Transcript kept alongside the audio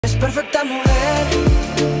eres perfecta mujer,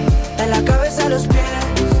 de la cabeza a los pies.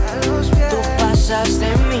 Tú pasas de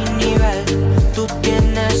mi nivel, tú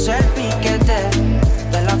tienes el piquete.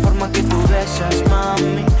 De la forma que tú besas,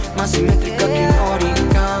 mami, más simétrica que un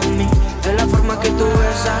origami. De la forma que tú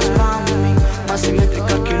besas, mami, más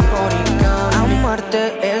simétrica que un origami.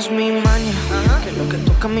 Amarte es mi maña, que lo que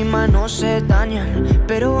toca mi mano se daña,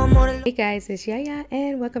 pero amor. Hey guys, it's Yaya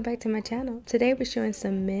and welcome back to my channel. Today we're showing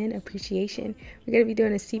some men appreciation. We're going to be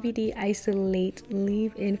doing a CBD Isolate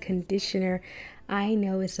Leave-in Conditioner. I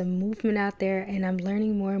know it's a movement out there and I'm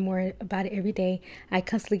learning more and more about it every day. I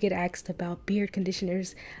constantly get asked about beard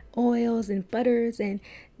conditioners, oils and butters, and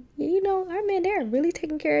you know, our men, they're really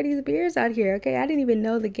taking care of these beards out here, okay? I didn't even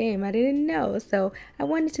know the game. I didn't know. So I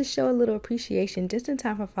wanted to show a little appreciation just in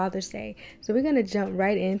time for Father's Day. So we're going to jump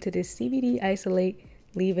right into this CBD Isolate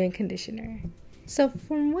Leave-in Conditioner. So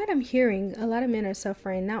from what I'm hearing, a lot of men are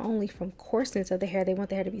suffering not only from coarseness of the hair, they want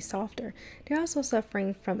the hair to be softer, they're also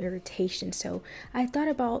suffering from irritation. So I thought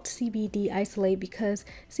about CBD Isolate because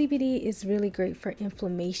CBD is really great for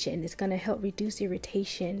inflammation. It's going to help reduce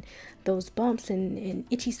irritation, those bumps and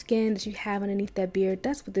itchy skin that you have underneath that beard.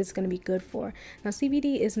 That's what this is going to be good for. Now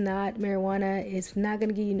CBD is not marijuana. It's not going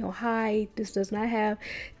to give you no high. This does not have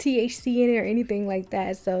THC in it or anything like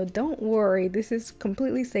that. So don't worry. This is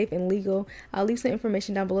completely safe and legal. I'll leave some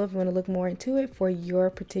information down below if you want to look more into it for your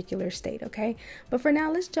particular state, okay? But for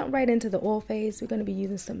now, let's jump right into the oil phase. We're going to be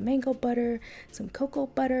using some mango butter, some cocoa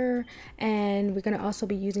butter, and we're going to also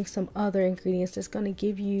be using some other ingredients that's going to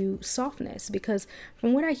give you softness, because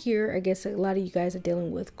from what I hear, I guess a lot of you guys are dealing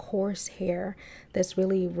with coarse hair that's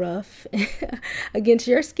really rough against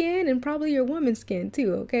your skin and probably your woman's skin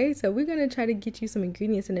too, okay? So we're going to try to get you some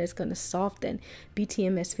ingredients in there that's going to soften.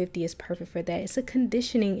 BTMS 50 is perfect for that. It's a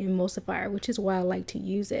conditioning emulsifier, which is why I like to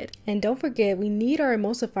use it. And don't forget, we need our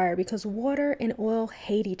emulsifier because water and oil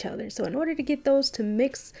hate each other. So in order to get those to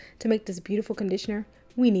mix to make this beautiful conditioner,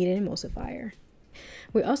 we need an emulsifier.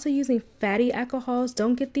 We're also using fatty alcohols.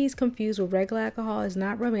 Don't get these confused with regular alcohol. It's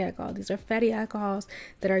not rubbing alcohol. These are fatty alcohols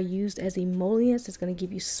that are used as emollients. It's going to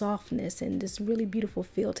give you softness and this really beautiful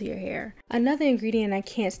feel to your hair. Another ingredient I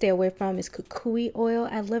can't stay away from is kukui oil.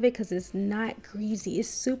 I love it because it's not greasy. It's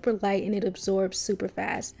super light and it absorbs super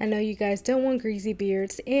fast. I know you guys don't want greasy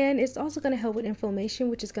beards, and it's also going to help with inflammation,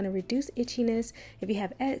 which is going to reduce itchiness. If you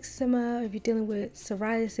have eczema, if you're dealing with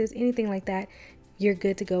psoriasis, anything like that, you're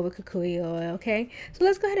good to go with kukui oil, okay? So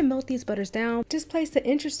let's go ahead and melt these butters down. Just place the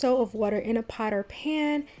inch or so of water in a pot or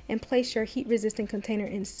pan and place your heat resistant container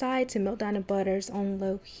inside to melt down the butters on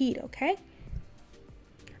low heat, okay?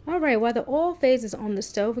 All right, while the oil phase is on the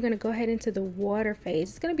stove, we're going to go ahead into the water phase.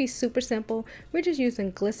 It's going to be super simple. We're just using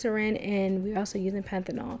glycerin and we're also using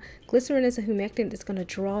panthenol. Glycerin is a humectant that's going to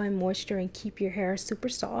draw in moisture and keep your hair super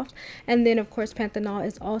soft. And then, of course, panthenol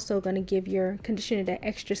is also going to give your conditioner that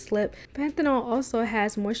extra slip. Panthenol also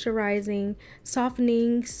has moisturizing,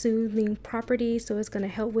 softening, soothing properties, so it's going to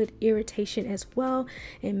help with irritation as well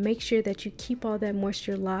and make sure that you keep all that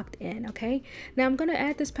moisture locked in, okay? Now, I'm going to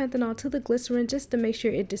add this panthenol to the glycerin just to make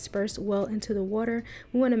sure it disperse well into the water.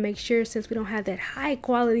 We want to make sure, since we don't have that high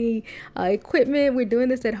quality equipment, we're doing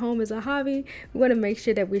this at home as a hobby, we want to make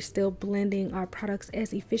sure that we're still blending our products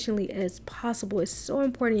as efficiently as possible. It's so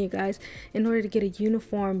important, you guys, in order to get a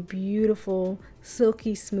uniform, beautiful,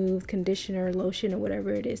 silky smooth conditioner, lotion, or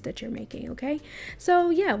whatever it is that you're making, okay?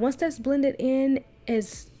 So yeah, once that's blended in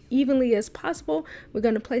as evenly as possible, we're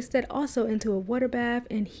going to place that also into a water bath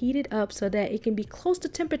and heat it up so that it can be close to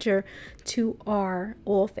temperature to our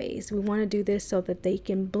oil phase. We want to do this so that they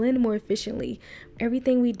can blend more efficiently.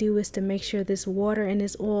 Everything we do is to make sure this water and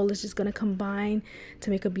this oil is just going to combine to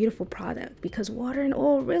make a beautiful product, because water and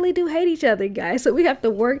oil really do hate each other, guys, so we have to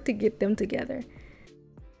work to get them together.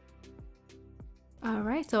 All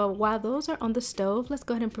right, so while those are on the stove, let's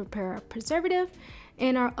go ahead and prepare our preservative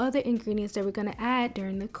and our other ingredients that we're going to add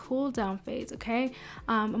during the cool down phase, okay?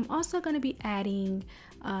 I'm also going to be adding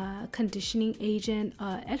conditioning agent,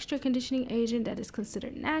 extra conditioning agent that is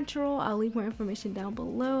considered natural. I'll leave more information down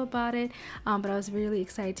below about it, but I was really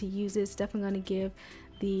excited to use it. It's definitely going to give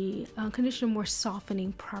the conditioner more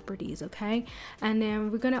softening properties, okay? And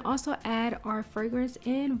then we're going to also add our fragrance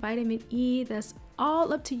and vitamin E. That's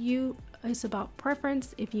all up to you. It's about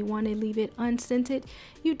preference. If you want to leave it unscented,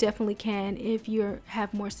 you definitely can if you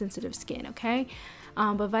have more sensitive skin, okay?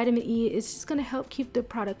 But vitamin E is just going to help keep the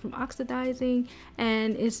product from oxidizing,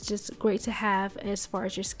 and it's just great to have as far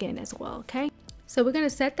as your skin as well, okay? So we're going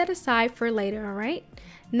to set that aside for later, all right?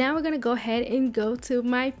 Now we're going to go ahead and go to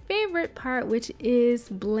my favorite part, which is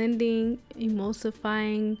blending,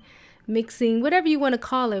 emulsifying, mixing, whatever you want to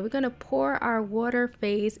call it. We're going to pour our water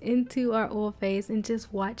phase into our oil phase and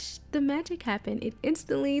just watch the magic happen. It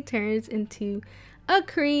instantly turns into a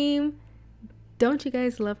cream. Don't you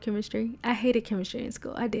guys love chemistry? I hated chemistry in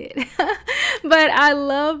school. I did. But I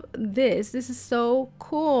love this. This is so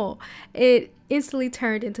cool. It instantly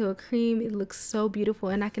turned into a cream. It looks so beautiful,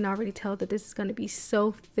 and I can already tell that this is going to be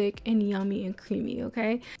so thick and yummy and creamy,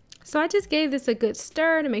 okay? So I just gave this a good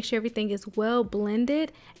stir to make sure everything is well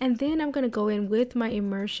blended, and then I'm going to go in with my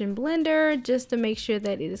immersion blender just to make sure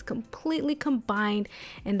that it is completely combined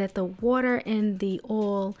and that the water and the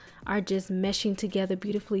oil are just meshing together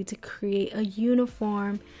beautifully to create a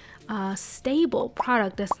uniform stable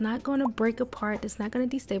product that's not going to break apart, that's not going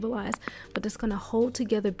to destabilize, but that's going to hold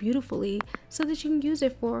together beautifully so that you can use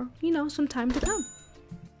it for, you know, some time to come.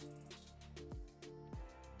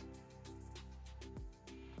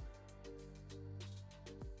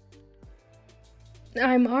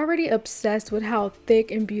 I'm already obsessed with how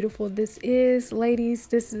thick and beautiful this is. Ladies,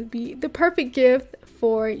 this would be the perfect gift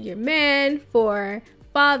for your man, for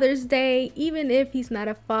Father's Day. Even if he's not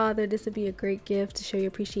a father, this would be a great gift to show your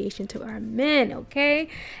appreciation to our men, okay?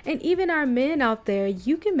 And even our men out there,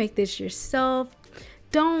 you can make this yourself.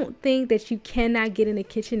 Don't think that you cannot get in the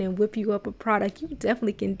kitchen and whip you up a product. You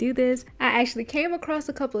definitely can do this. I actually came across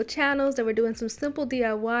a couple of channels that were doing some simple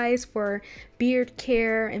DIYs for beard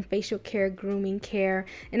care and facial care, grooming care,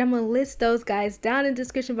 and I'm gonna list those guys down in the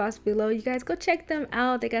description box below. You guys go check them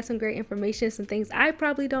out. They got some great information, some things I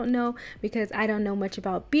probably don't know because I don't know much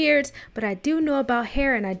about beards, but I do know about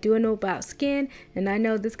hair and I do know about skin, and I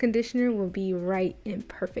know this conditioner will be right and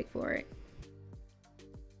perfect for it.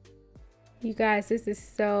 You guys, this is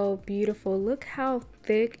so beautiful. Look how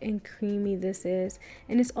thick and creamy this is,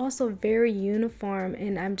 and it's also very uniform,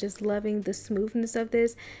 and I'm just loving the smoothness of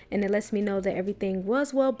this, and it lets me know that everything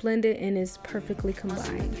was well blended and is perfectly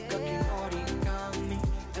combined.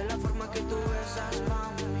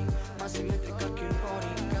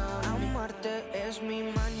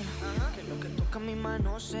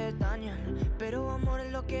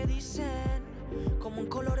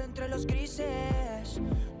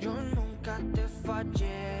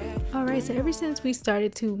 Alright, so ever since we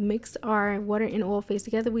started to mix our water and oil phase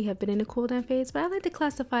together, we have been in the cool down phase, but I like to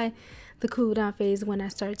classify the cool down phase when I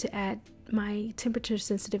started to add my temperature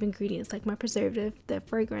sensitive ingredients like my preservative, the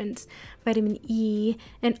fragrance, vitamin E,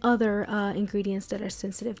 and other ingredients that are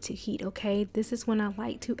sensitive to heat, okay? This is when I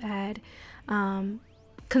like to add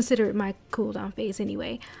consider it my cool down phase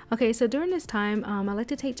anyway. Okay, so during this time I like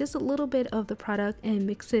to take just a little bit of the product and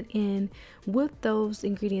mix it in with those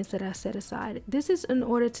ingredients that I set aside. This is in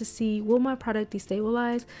order to see, will my product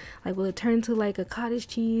destabilize? Like, will it turn into like a cottage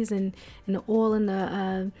cheese and the oil and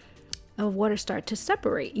the water start to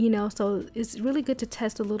separate, you know? So it's really good to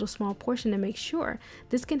test a little small portion to make sure.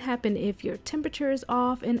 This can happen if your temperature is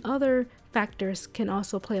off, and other factors can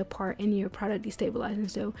also play a part in your product destabilizing.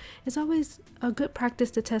 So it's always a good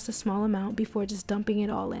practice to test a small amount before just dumping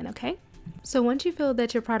it all in, okay? So once you feel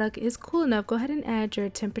that your product is cool enough, go ahead and add your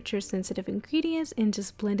temperature sensitive ingredients and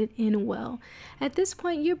just blend it in well. At this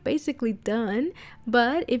point, you're basically done,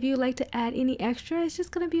 but if you like to add any extra, it's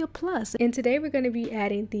just going to be a plus. And today we're going to be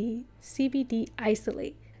adding the CBD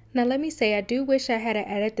isolate. Now let me say, I do wish I had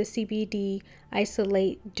added the CBD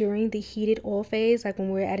isolate during the heated oil phase, like when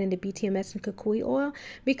we're adding the BTMS and kukui oil,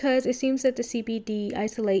 because it seems that the CBD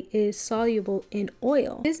isolate is soluble in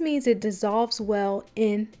oil. This means it dissolves well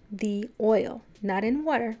in the oil, not in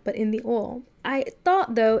water, but in the oil. I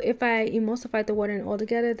thought though, if I emulsified the water and oil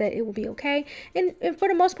together, that it would be okay. And for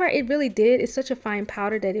the most part, it really did. It's such a fine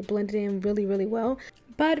powder that it blended in really, really well.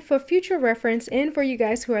 But for future reference, and for you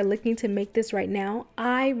guys who are looking to make this right now,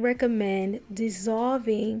 I recommend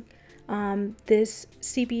dissolving this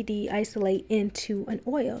CBD isolate into an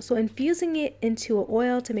oil. So infusing it into an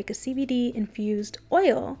oil to make a CBD infused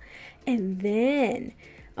oil, and then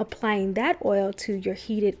applying that oil to your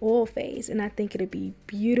heated oil phase. And I think it'll be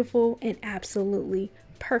beautiful and absolutely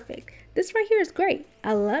perfect. This right here is great.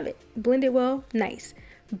 I love it. Blended well, nice.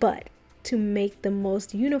 But to make the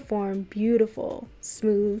most uniform, beautiful,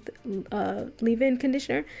 smooth leave-in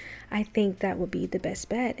conditioner, I think that would be the best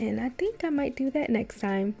bet, and I think I might do that next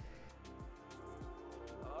time.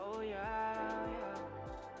 Oh, yeah.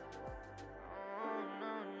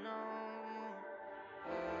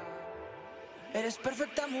 Eres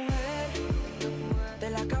perfecta mujer,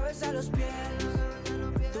 de la cabeza a los pies.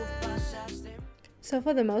 So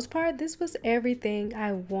for the most part, this was everything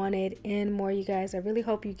I wanted and more, you guys. I really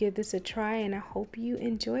hope you give this a try, and I hope you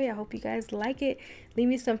enjoy it. I hope you guys like it. Leave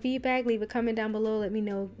me some feedback. Leave a comment down below. Let me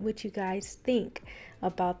know what you guys think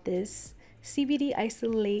about this CBD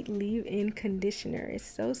Isolate Leave-in Conditioner. It's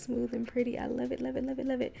so smooth and pretty. I love it, love it, love it,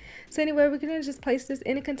 love it. So anyway, we're gonna just place this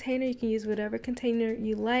in a container. You can use whatever container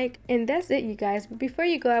you like, and that's it, you guys. But before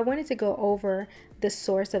you go, I wanted to go over the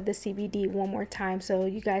source of the CBD one more time so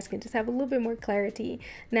you guys can just have a little bit more clarity.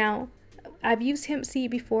 Now, I've used hemp seed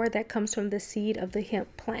before. That comes from the seed of the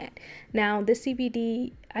hemp plant. Now, the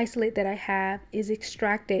CBD isolate that I have is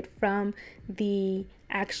extracted from the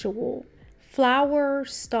actual flower,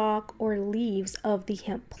 stalk, or leaves of the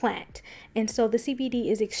hemp plant. And so the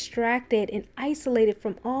CBD is extracted and isolated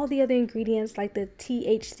from all the other ingredients like the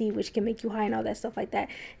THC, which can make you high and all that stuff like that,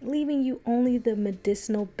 leaving you only the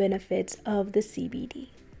medicinal benefits of the CBD.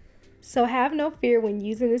 So have no fear when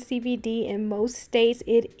using the CBD. In most states,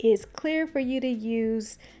 it is clear for you to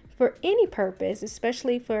use for any purpose,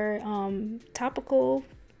 especially for topical,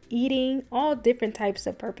 eating, all different types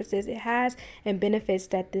of purposes it has and benefits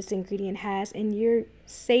that this ingredient has, and you're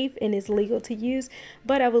safe and is legal to use.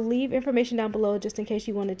 But I will leave information down below just in case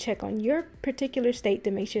you want to check on your particular state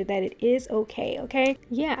to make sure that it is okay.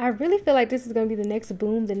 Yeah, I really feel like this is going to be the next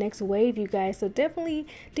boom, the next wave, you guys. So definitely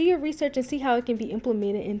do your research and see how it can be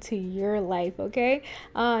implemented into your life.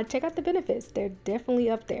 Check out the benefits. They're definitely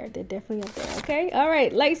up there. Okay, all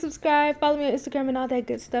right, like, subscribe, follow me on Instagram and all that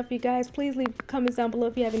good stuff, you guys. Please leave comments down below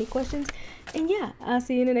if you have any questions, and yeah, I'll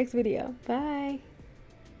see you in the next video. Bye.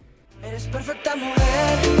 Eres perfecta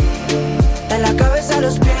mujer, de la cabeza a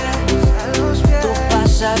los pies, tú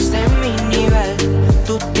pasas de mi nivel,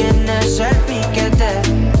 tú tienes el piquete,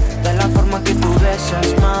 de la forma que tú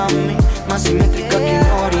besas, mami, más simétrica que un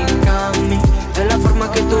origami, de la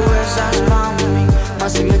forma que tú besas, mami,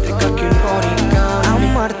 más simétrica que un origami.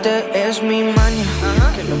 Amarte es mi maña,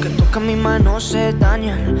 que lo que toca mi mano se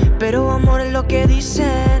daña, pero amor es lo que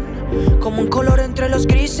dicen, como un color entre los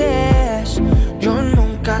grises. Yo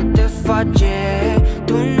nunca te fallé,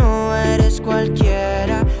 tú no eres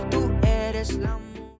cualquiera.